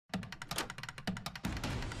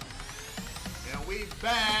And we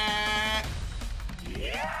back.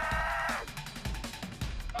 Yeah.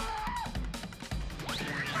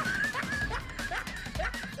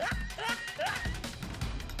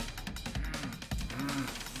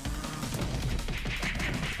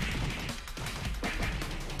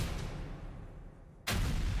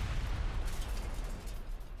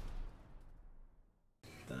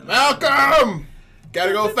 Malcolm!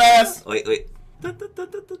 Gotta go fast. Wait. On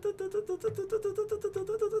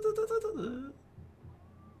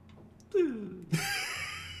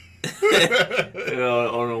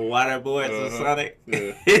the water boy, it's Sonic.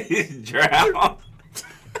 Yeah. Drown.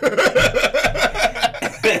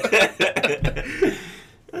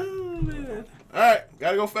 Oh man! All right,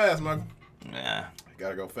 gotta go fast, Michael. Yeah.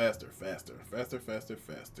 Gotta go faster. That's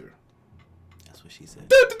what she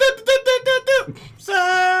said.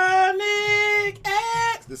 Sonic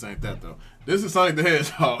X. This ain't that though. This is Sonic the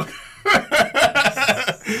Hedgehog.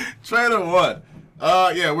 Trailer 1.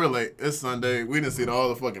 Yeah, we're late. It's Sunday. We done seen all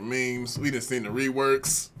the fucking memes. We done seen the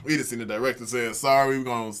reworks. We done seen the director saying, sorry, we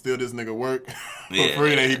gonna steal this nigga work for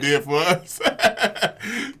free that he did for us.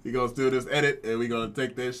 He gonna steal this edit and we gonna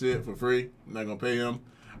take that shit for free. Not gonna pay him.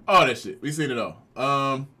 All that shit. We seen it all.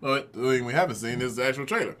 But the thing we haven't seen is the actual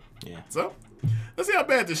trailer. Yeah. So, let's see how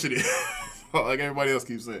bad this shit is. Like everybody else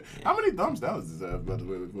keeps saying. Yeah. How many thumbs down does this have, by the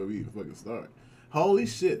way, before we even fucking start? Holy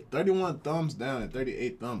shit. 31 thumbs down and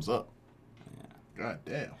 38 thumbs up. God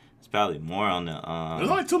damn. It's probably more on the There's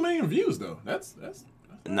only 2 million views though. That's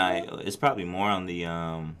nah, it's probably more on the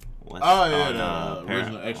what's the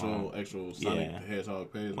original actual Sonic the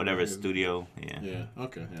Hedgehog page. Whatever studio, Yeah,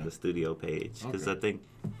 okay, yeah. The studio page. Because I think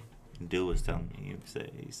dude was telling me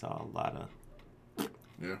he saw a lot of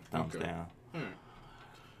thumbs down.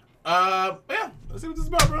 Yeah, let's see what this is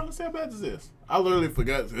about, bro. Let's see how bad this is. I literally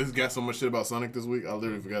forgot. This got so much shit about Sonic this week. I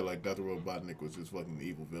literally forgot like Dr. Robotnik was just fucking the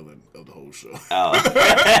evil villain of the whole show. Oh.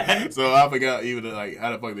 So I forgot even like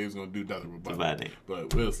how the fuck they was gonna do Dr. Robotnik.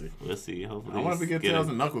 But we'll see. We'll see. Hopefully. I want to forget Tails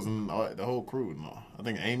and Knuckles and the whole crew and all. I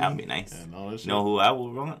think Amy. That'd be nice. And all that shit. You know who I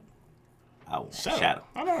will want? I want Shadow.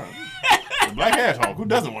 I know. The Black Hedgehog. Who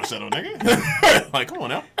doesn't want Shadow, nigga? Like, come on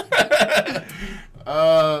now.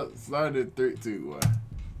 Started 3, 2, 1.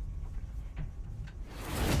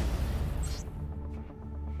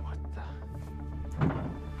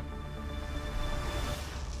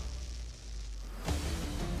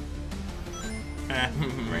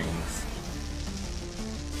 Rings.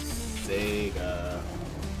 Sega.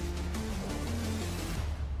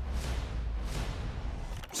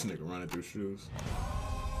 This nigga running through shoes.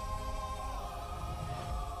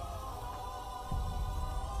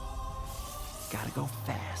 Gotta go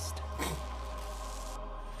fast.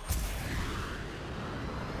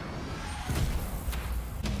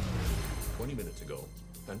 Minutes ago,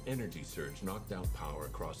 an energy surge knocked out power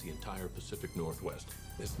across the entire Pacific Northwest.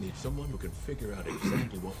 This needs someone who can figure out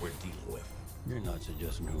exactly what we're dealing with. You're not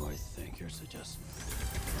suggesting who I think you're suggesting.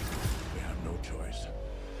 We have no choice.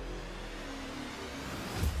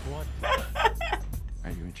 What?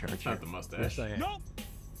 Are you in charge here? Not the mustache. Yes, I am. Nope.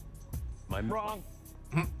 I'm wrong.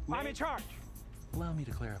 I'm in charge. Allow me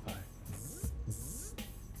to clarify.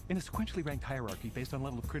 In a sequentially ranked hierarchy based on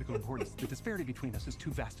level of critical importance, the disparity between us is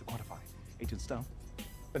too vast to quantify. Agent Stone?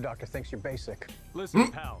 The doctor thinks you're basic.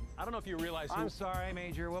 Listen, pal, I don't know if you realize who... I'm sorry,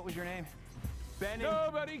 Major. What was your name? Benny.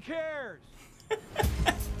 Nobody cares.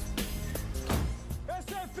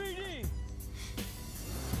 SFPD.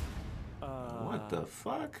 What the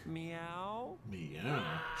fuck? Meow. Meow.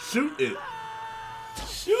 Shoot it.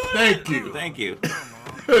 Shoot it. Thank you.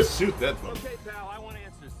 Shoot that one. Okay, pal, I want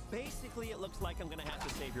answers. Basically, it looks like I'm gonna have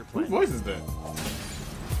to save your Whose planet. voice is that?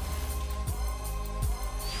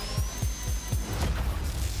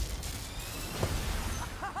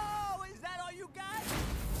 Oh, is that all you got?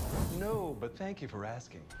 No, but thank you for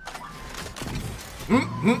asking.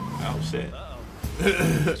 Oh, shit.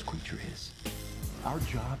 This creature is. Our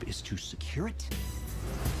job is to secure it,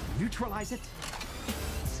 neutralize it,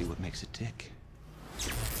 see what makes it tick.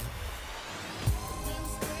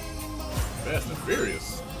 Fast and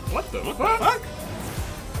Furious. What the fuck?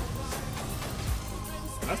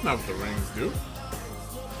 That's not what the rings do.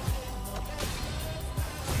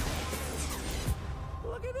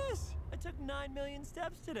 Look at this. I took 9 million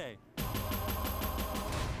steps today.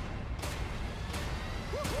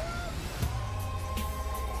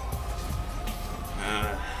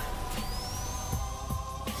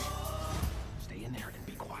 Stay in there and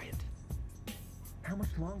be quiet. How much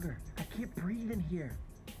longer? I can't breathe in here.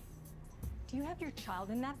 Do you have your child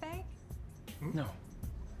in that bag? No.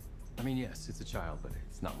 I mean, yes, it's a child, but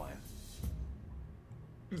it's not mine.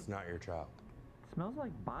 It's not your child. Smells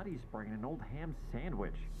like body spray in an old ham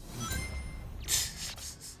sandwich.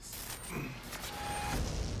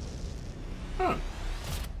 Huh.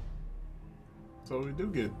 So we do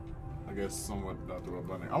get, I guess, somewhat Dr.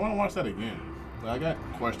 Robotnik. I want to watch that again. I got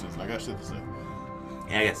questions. I got shit to say.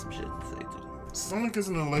 Yeah, I got some shit to say too. Sonic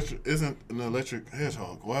isn't an electric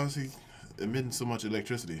hedgehog. Why is he emitting so much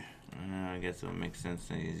electricity? I guess it would make sense.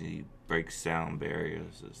 He breaks sound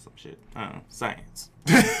barriers or some shit. I don't know. Science.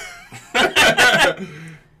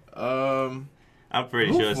 I'm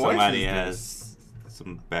pretty sure somebody has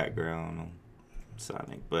some background on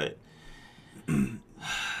Sonic, but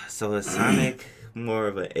so is Sonic more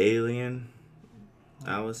of an alien?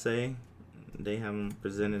 I would say they have him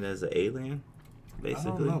presented as an alien,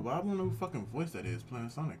 basically. I don't know, but I don't know who fucking voice that is playing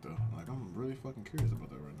Sonic though. Like, I'm really fucking curious about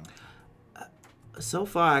that right now. So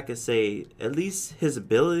far, I could say at least his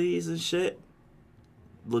abilities and shit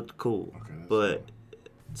looked cool, Okay, but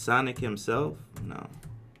Sonic himself, no.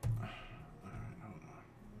 Alright, hold on.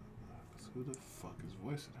 Who the fuck is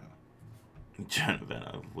voicing him? I'm trying to find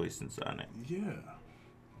out a voice in Sonic. Yeah.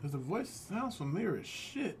 Because the voice sounds familiar as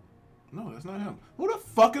shit. No, that's not him. Who the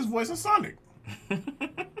fuck is voicing Sonic?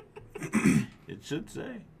 It should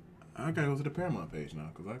say. I gotta go to the Paramount page now,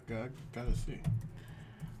 because I gotta see.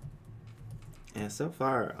 Yeah, so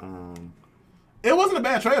far, It wasn't a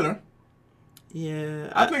bad trailer. yeah.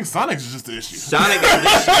 I think Sonic's just the issue. Sonic is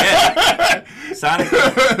the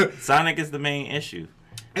issue. Sonic is the main issue.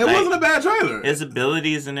 It wasn't a bad trailer. His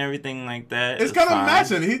abilities and everything like that. It's kind of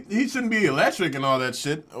matching. He shouldn't be electric and all that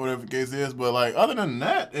shit, or whatever the case is. But like, other than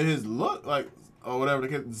that, and his look, like, or whatever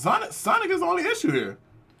the case, Sonic is the only issue here.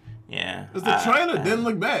 Yeah. Because the trailer didn't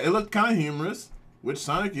look bad. It looked kind of humorous, which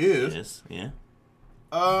Sonic is. Yes. Yeah.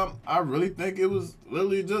 I really think it was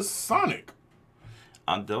literally just Sonic.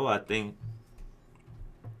 Although I think.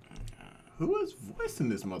 Who is voicing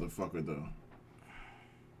this motherfucker though?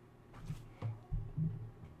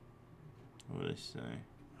 What did it say?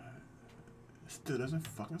 It still doesn't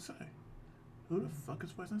fucking say. Who the fuck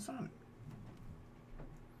is voicing Sonic?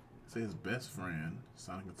 Say his best friend,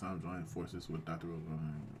 Sonic and Tom join forces with Dr.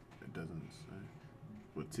 Robotnik. It doesn't say.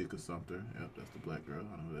 With Tika Sumpter. Yep, that's the black girl.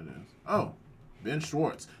 I don't know who that is. Oh, Ben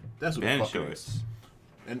Schwartz. That's who Ben the fuck it Schwartz. is.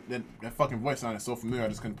 And that fucking voice sounded so familiar, I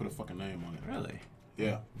just couldn't put a fucking name on it. Really?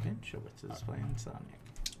 Yeah. Ben Schwartz is playing Sonic.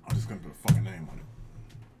 I just couldn't put a fucking name on it.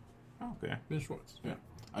 Okay. Ben Schwartz. Yeah.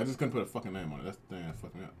 I just couldn't put a fucking name on it. That's the thing that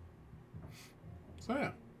fucked me up. So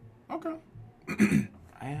yeah. Okay.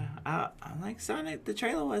 I like Sonic. The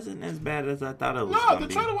trailer wasn't as bad as I thought it was. No, the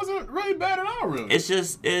trailer wasn't really bad at all, really. It's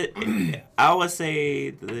just I would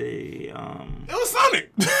say the It was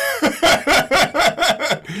Sonic.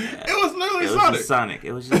 It was literally Sonic.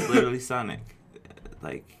 It was just literally Sonic.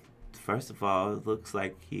 Like, first of all, it looks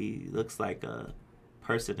like he looks like a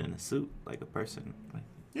person in a suit, like a person. Like,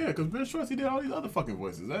 Yeah, because Ben Schwartz, he did all these other fucking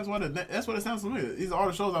voices. That's what it sounds familiar. These are all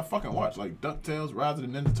the shows I fucking watch, like DuckTales, Rise of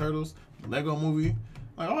the Ninja Turtles, Lego Movie,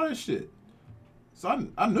 like all that shit. So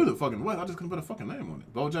I knew the fucking voice. I just couldn't put a fucking name on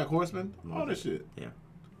it. BoJack Horseman, all that shit. Yeah.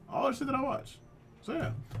 All the shit that I watch. So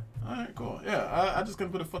yeah. All right, cool. Yeah, I just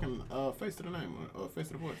couldn't put a fucking face to the name on it, or face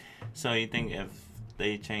to the voice. So you think if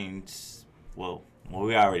they change, well,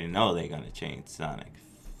 we already know they're gonna change Sonic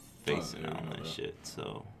face and all that shit.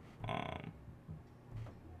 So,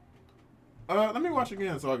 let me watch it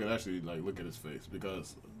again so I can actually like look at his face,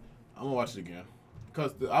 because I'm gonna watch it again.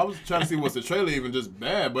 Because I was trying to see was the trailer even just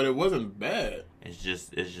bad, but it wasn't bad. It's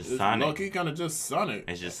just Sonic. Low-key kind of just Sonic.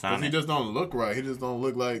 It's just Because Sonic. he just don't look right. He just don't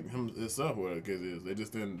look like himself. Whatever the case is, they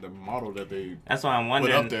just didn't. The model that they That's why I'm put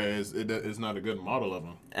wondering. up there is not a good model of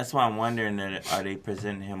him. That's why I'm wondering that are they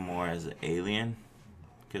presenting him more as an alien?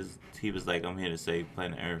 Because he was like, I'm here to save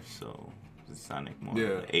planet Earth, so is Sonic more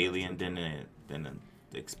of an alien than an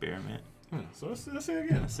experiment? So let's see it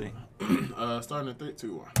again. Let's see. Starting in 3,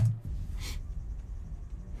 2, 1.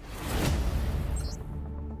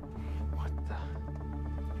 What the?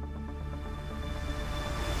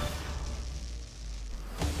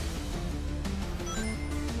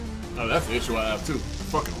 Oh, that's the issue I have too.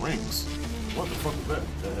 Fucking rings. What the fuck is that?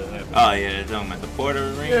 Oh yeah, they're talking about the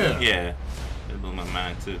Porter ring. Yeah. Yeah, it blew my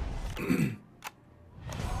mind too.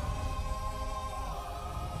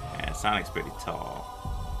 Yeah, Sonic's pretty tall.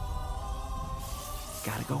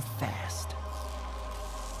 Gotta go fast.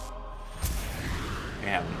 They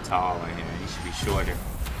have him tall in here. He should be shorter.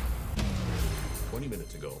 20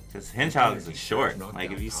 minutes ago. Because Hedgehogs are short. Like,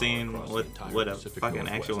 have you seen what a fucking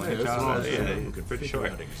actual Hedgehog is? Yeah, he's pretty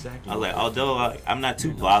short. I was like, although I'm not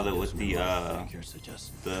too bothered with the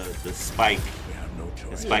spike,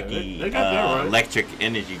 the spiky electric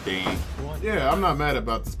energy thing. Yeah, I'm not mad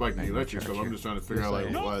about the spiky electric stuff. I'm just trying to figure out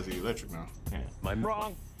like why is he electric now? Yeah. I'm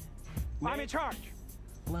wrong. I'm in charge.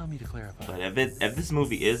 Allow me to clarify. But if this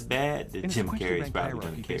movie is bad, then In Jim sequentially Carrey's ranked probably gonna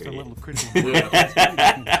hierarchy carry based on level it. of critical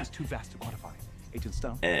importance is too vast to quantify. Agent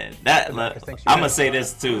Stone. And that I'm gonna say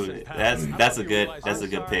this too. That's a good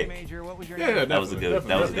pick. Yeah, That was a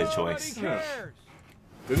good choice. Yeah.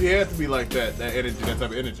 Cause he had to be like that energy, that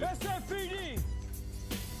type of energy. SFPD.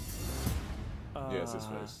 Yeah, it's his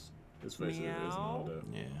face. His face is all that.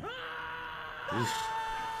 Yeah.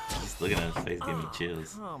 Just looking at his face give me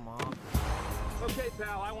chills. Come on. Okay,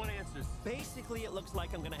 pal, I want answers. Basically, it looks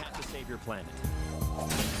like I'm gonna have to save your planet.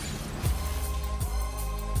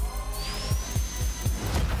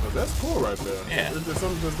 But that's cool right there. Yeah. It's just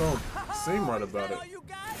something just don't seem right about it.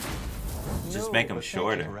 Just make him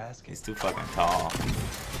shorter. He's too fucking tall.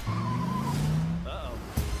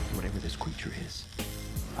 Whatever this creature is,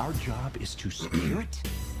 our job is to spear it,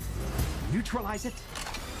 neutralize it.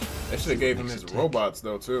 They should have gave him his robots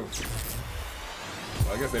though too.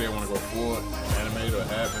 I guess they didn't want to go full animated or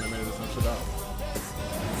half animated or some shit out.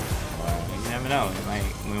 You never know.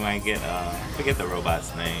 We might get forget the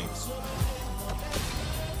robot's name.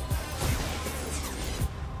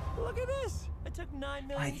 Look at this. I took 9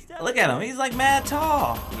 million steps. Look at him. He's like mad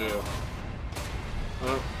tall. Yeah.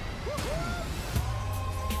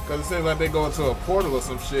 Because it seems like they go into a portal or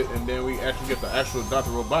some shit, and then we actually get the actual Dr.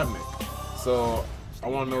 Robotnik. So I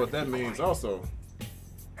want to know what that means also.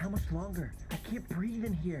 How much longer? I can't breathe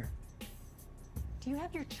in here. Do you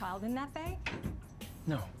have your child in that bag?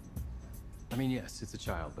 No. I mean, yes, it's a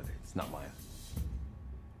child, but it's not mine.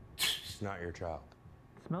 It's not your child.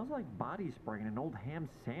 Smells like body spray in an old ham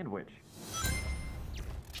sandwich.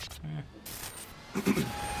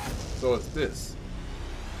 So it's this.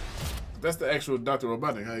 That's the actual Dr.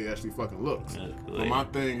 Robotnik, how he actually fucking looks. But my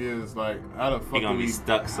thing is, like, how the fuck He gonna be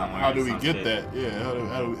stuck somewhere. How do we get that? Yeah, how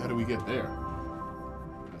do we get there?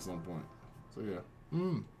 At some point. So yeah.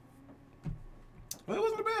 Well, it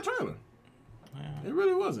wasn't a bad trailer. Yeah. It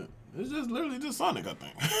really wasn't. It's just literally just Sonic, I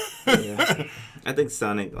think. Yeah. I think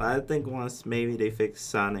Sonic. I think once maybe they fix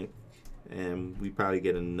Sonic, and we probably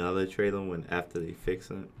get another trailer when after they fix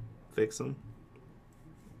him.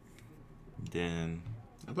 Then.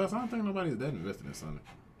 Plus, I don't think nobody's that invested in Sonic.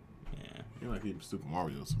 Yeah. You like he Super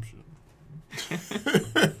Mario or some shit.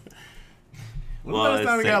 When Well, the last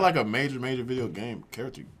time we it's got like a major video game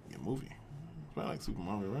character movie? It's probably like Super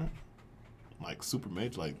Mario, right? Like super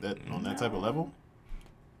major, like that on that type of level.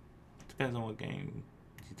 Depends on what game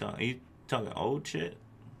you talking. Are you talking old shit?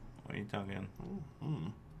 Or are you talking?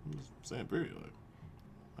 I'm just saying, period.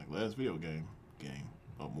 Like last video game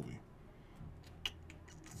or movie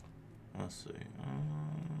Let's see.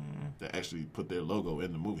 that actually put their logo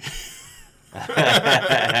in the movie.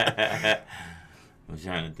 I'm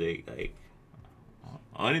trying to think. Like,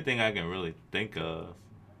 only thing I can really think of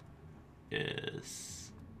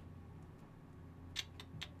is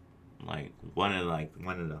like one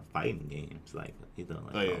of the fighting games, like either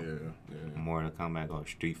like yeah. Mortal Kombat or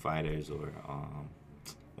Street Fighters or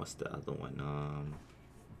what's the other one?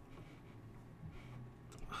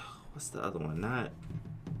 What's the other one? Not.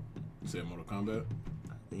 You said Mortal Kombat?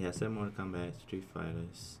 Yeah, I said Mortal Kombat, Street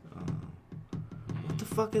Fighters. What the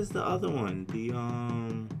fuck is the other one?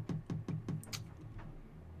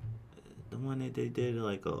 The one that they did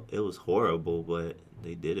like it was horrible, but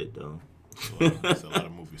they did it though. Well, that's a lot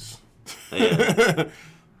of movies. Yeah.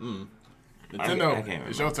 Nintendo, I can't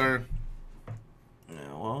it's your turn. Yeah,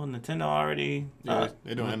 well, Nintendo already. Yeah,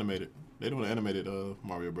 they doing animated. They doing animated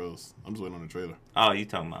Mario Bros. I'm just waiting on the trailer. Oh, you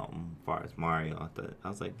talking about as far as Mario? I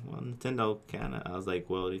was like, well, Nintendo kind of. I was like,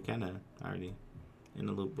 well, they kind of already in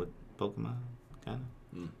the loop with Pokemon, kind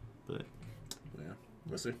of. But yeah,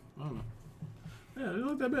 let's see. I don't know. Yeah, it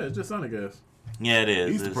look that bad. It's just Sonic ass. yeah, it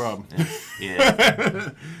is. He's the problem.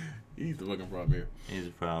 Yeah, He's the fucking problem here. he's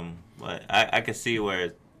the problem. But I can see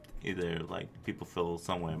where either like people feel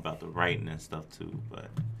somewhere about the writing and stuff too. But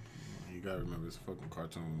You gotta remember it's a fucking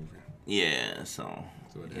cartoon movie. yeah, so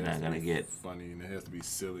it you're has not to gonna be get funny, and it has to be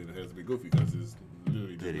silly, and it has to be goofy because it's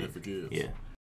literally just meant for kids. Yeah.